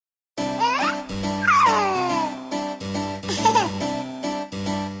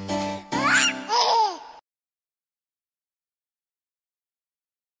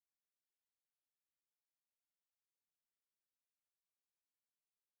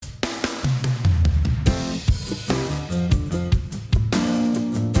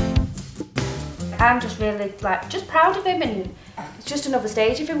I'm just really like just proud of him, and it's just another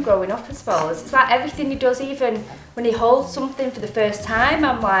stage of him growing up, I suppose. It's like everything he does, even when he holds something for the first time,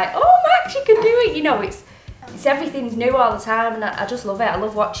 I'm like, oh Max, you can do it, you know, it's everything's new all the time, and I just love it. I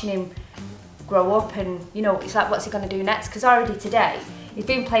love watching him grow up, and you know, it's like, what's he going to do next? Because already today, he's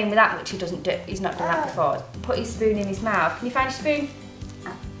been playing with that, which he doesn't do, he's not done that before. Put his spoon in his mouth. Can you find your spoon?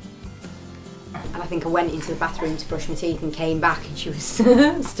 And I think I went into the bathroom to brush my teeth and came back and she was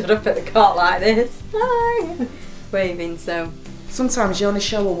stood up at the cot like this, hi, waving, so. Sometimes you only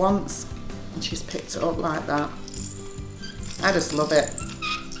show her once and she's picked it up like that. I just love it.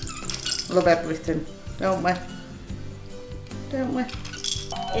 Love everything, don't we? Don't we?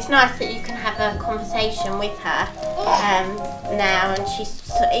 It's nice that you can have a conversation with her now, and she's,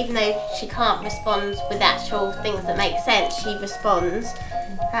 even though she can't respond with actual things that make sense, she responds.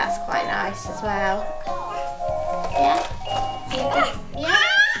 That's quite nice as well. Yeah. Yeah.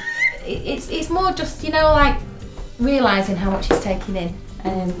 It's more just, you know, like realising how much he's taking in.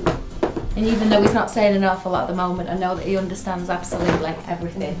 And even though he's not saying an awful lot at the moment, I know that he understands absolutely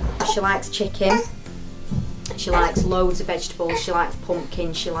everything. She likes chicken. She likes loads of vegetables. She likes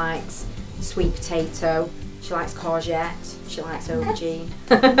pumpkin. She likes sweet potato. She likes courgette. She likes aubergine.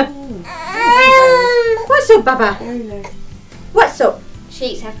 What's up, Baba? What's up? She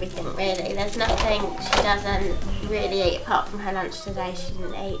eats everything really. There's nothing she doesn't really eat apart from her lunch today. She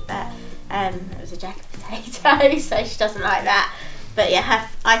didn't eat, but it was a jacket potato, so she doesn't like that. But yeah,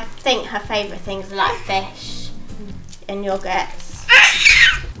 I think her favourite things are like fish and yogurts.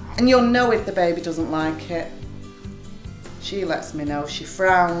 And you'll know if the baby doesn't like it. She lets me know. She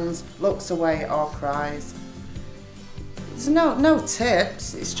frowns, looks away or cries. There's no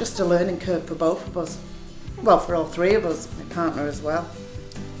tips, it's just a learning curve for both of us. Well, for all three of us, my partner as well.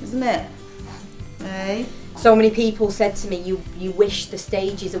 Isn't it? Hey? So many people said to me, you wish the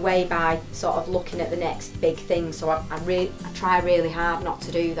stages away by sort of looking at the next big thing. So I try really hard not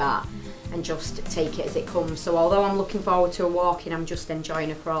to do that and just take it as it comes. So although I'm looking forward to her walking, I'm just enjoying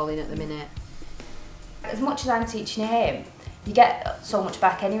her crawling at the minute. As much as I'm teaching him, you get so much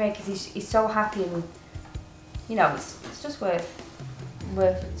back anyway, because he's so happy, and you know, it's just worth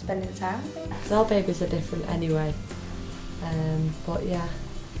spending the time with him. Because our babies are different anyway, but yeah,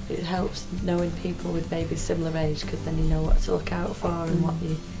 it helps knowing people with babies similar age, because then you know what to look out for and what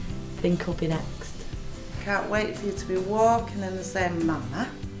you think will be next. Can't wait for you to be walking and saying, Mama.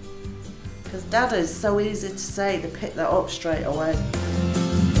 Because Dad is so easy to say, they pick that up straight away.